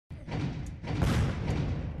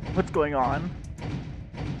What's going on?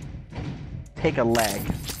 Take a leg.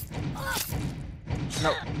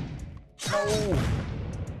 No. No!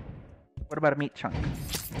 What about a meat chunk?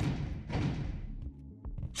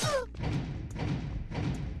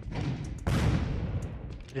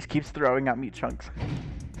 It just keeps throwing out meat chunks.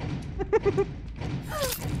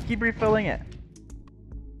 Keep refilling it.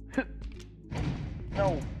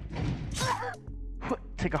 No.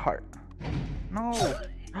 Take a heart. No.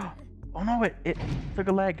 Oh no, it took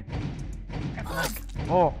a leg.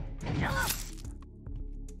 Oh, yes.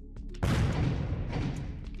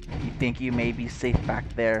 You think you may be safe back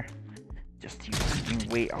there? Just you fucking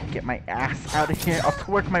wait. I'll get my ass out of here. I'll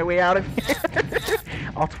twerk my way out of here.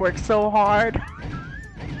 I'll twerk so hard.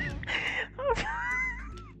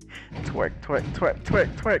 Twerk, twerk, twerk, twerk,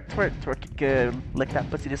 twerk, twerk, twerk it good. Lick that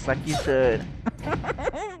pussy just like you should.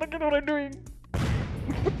 Look at what I'm doing.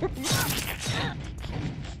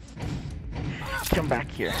 Come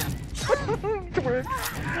back here. Twerk.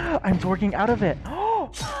 I'm twerking out of it.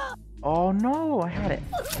 Oh no, I had it.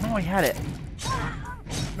 No, I had it.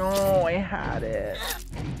 No, I had it.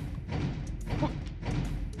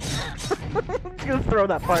 Just gonna throw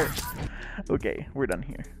that part. Okay, we're done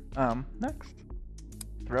here. Next.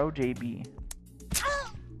 Throw JB.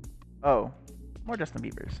 Oh, more Justin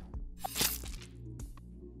Biebers.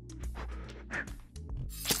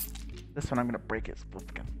 This one I'm gonna break it.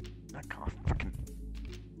 Fucking knock off. Fucking.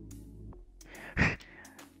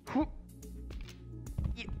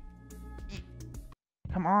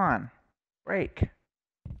 Come on, break.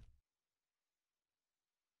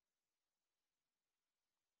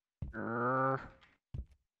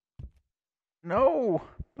 No,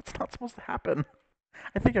 that's not supposed to happen.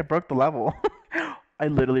 I think I broke the level. I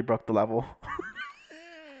literally broke the level.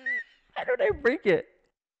 How did I break it?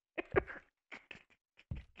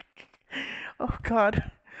 Oh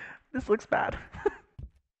god, this looks bad.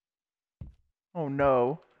 Oh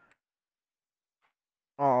no.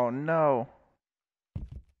 Oh no.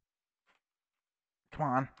 Come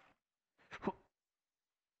on.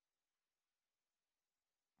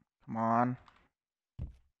 Come on.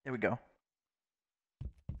 There we go.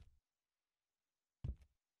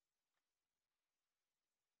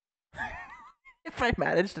 If I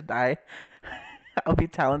manage to die, I'll be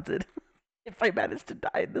talented. If I manage to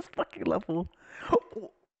die in this fucking level.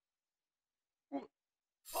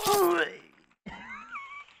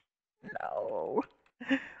 No.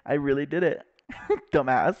 I really did it.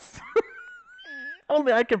 Dumbass.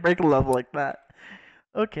 Only I can break a level like that.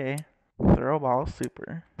 Okay. Throw ball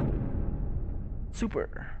super.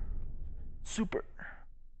 Super. Super.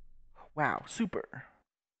 Wow, super.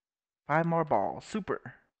 5 more balls.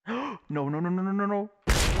 Super. No, no, no, no, no, no, no.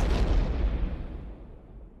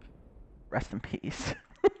 Rest in peace.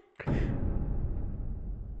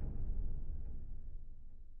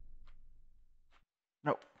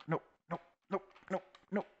 No, no, no, no, no, no,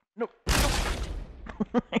 no, no.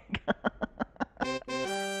 Oh my god.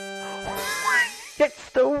 It's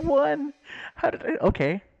the one. How did I?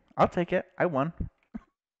 Okay, I'll take it. I won.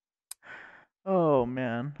 Oh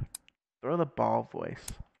man. Throw the ball voice.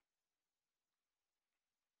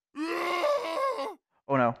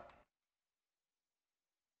 Oh no.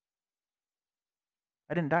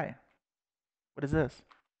 I didn't die. What is this?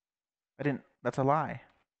 I didn't. That's a lie.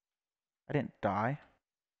 I didn't die.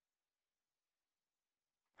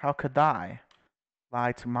 How could I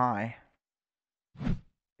lie to my?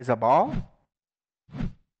 Is a ball?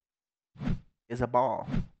 Is a ball?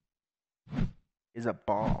 Is a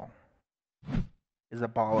ball? Is a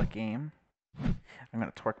ball a game? I'm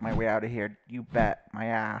gonna twerk my way out of here. You bet my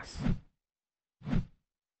ass.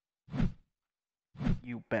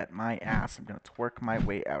 You bet my ass. I'm gonna twerk my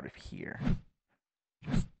way out of here.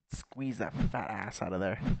 Just squeeze that fat ass out of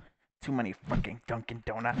there. Too many fucking Dunkin'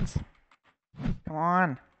 Donuts. Come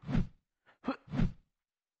on.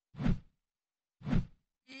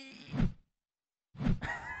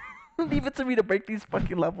 Leave it to me to break these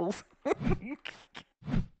fucking levels.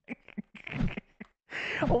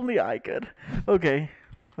 Only I could. Okay,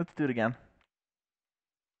 let's do it again.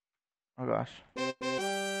 Oh gosh.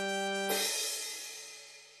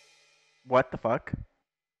 What the fuck?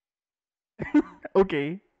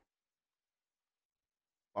 Okay.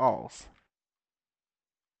 Balls.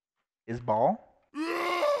 Is ball?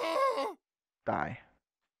 Die.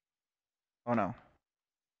 Oh no.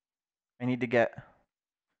 I need to get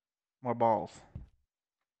more balls.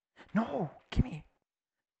 No! Gimme!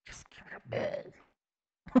 Just give me a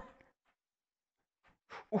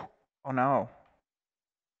ball. Oh no.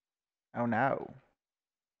 Oh no.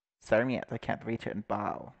 Sorry, I can't reach it in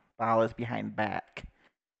ball. Ball is behind back.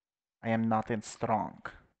 I am not in strong.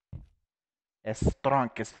 as strong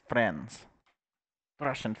as friends.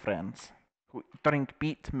 Russian friends who drink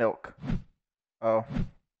beet milk. Oh,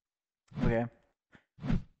 okay.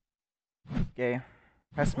 Okay,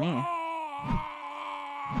 that's me.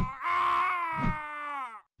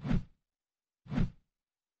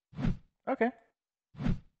 Okay.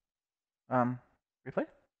 Replay?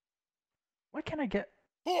 Why can't I get...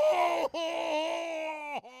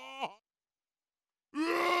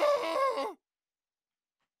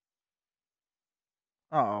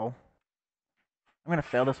 Oh. I'm gonna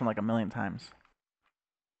fail this one like a million times.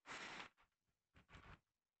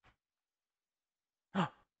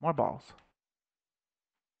 More balls.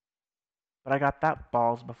 But I got that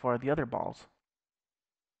balls before the other balls.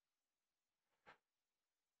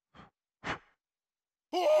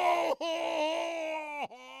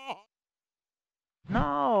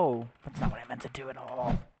 No! That's not what I meant to do at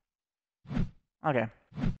all. Okay.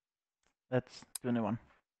 Let's do a new one.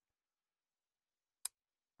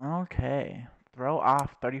 Okay. Throw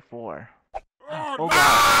off 34. Oh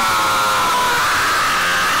god.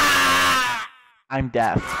 I'm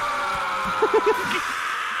deaf.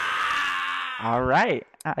 Alright.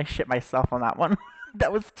 I shit myself on that one.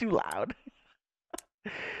 That was too loud.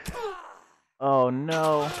 Oh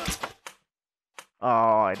no.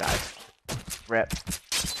 Oh, I died. Rip.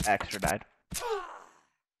 Extra died.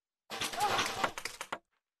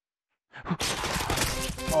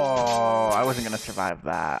 Oh, I wasn't gonna survive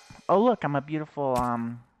that. Oh look, I'm a beautiful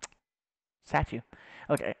statue.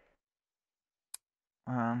 Okay.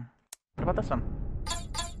 What about this one?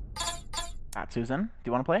 Susan, do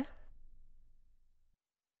you want to play?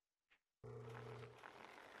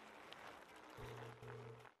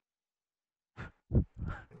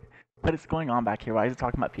 What is going on back here? Why is it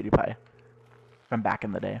talking about PewDiePie? From back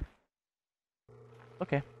in the day.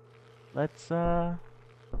 Okay. Let's,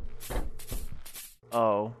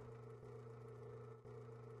 Oh.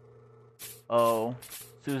 Oh.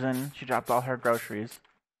 Susan, she dropped all her groceries.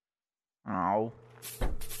 Oh.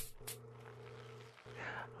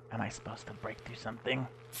 Am I supposed to break through something?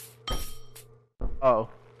 Oh.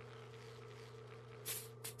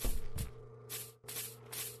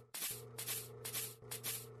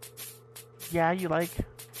 Yeah, you like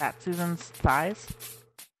Fat Susan's thighs?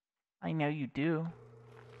 I know you do.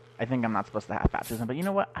 I think I'm not supposed to have Fat Susan, but you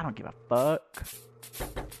know what? I don't give a fuck.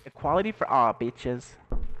 Equality for all, bitches.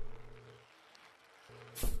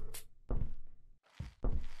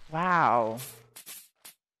 Wow.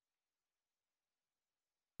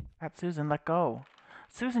 Fat Susan, let go.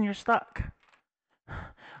 Susan, you're stuck.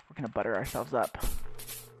 We're gonna butter ourselves up.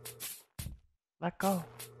 Let go.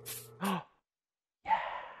 Oh, yeah.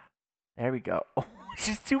 There we go. Oh,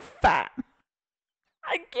 she's too fat.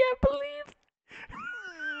 I can't believe.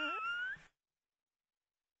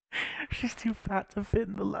 She's too fat to fit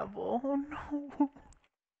in the level. Oh no.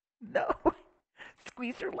 No.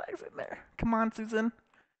 Squeeze your legs in there. Come on, Susan.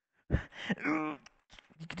 You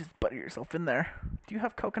can just butter yourself in there. Do you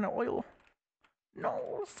have coconut oil?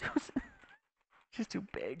 No, Susan. She's too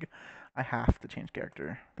big. I have to change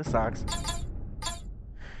character. This sucks.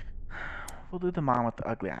 We'll do the mom with the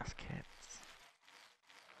ugly ass kids.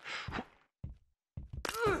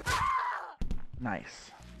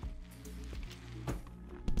 Nice.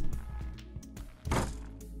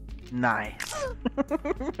 Nice.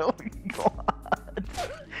 Oh god.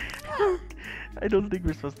 I don't think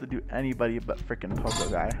we're supposed to do anybody but frickin' Pogo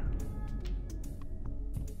guy.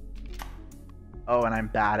 Oh, and I'm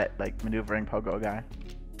bad at like maneuvering Pogo guy.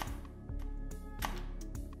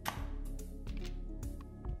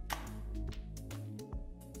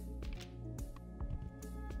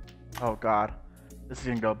 Oh god. This is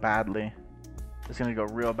gonna go badly. This is gonna go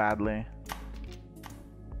real badly.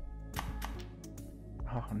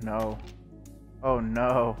 Oh no. Oh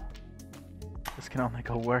no. This can only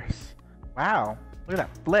go worse. Wow. Look at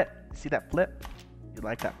that flip. See that flip? You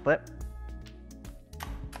like that flip?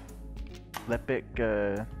 Flip it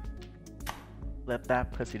good. Flip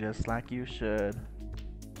that pussy just like you should.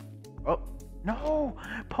 Oh, no!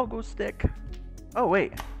 Pogo stick. Oh,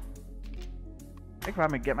 wait. I think I'm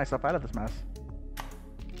gonna get myself out of this mess.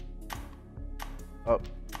 Oh,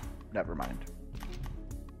 never mind.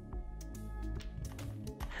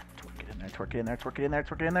 Twerk it in there, twerk it in there, twerk it in there,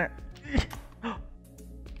 twerk it in there.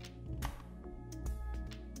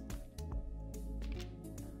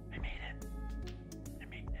 I made it. I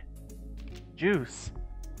made it. Juice.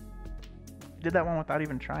 I did that one without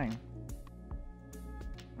even trying.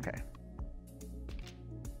 Okay.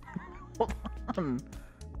 Hold on.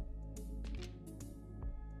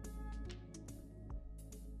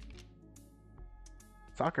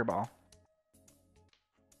 Soccer ball.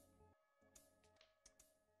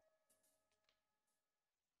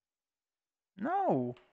 No.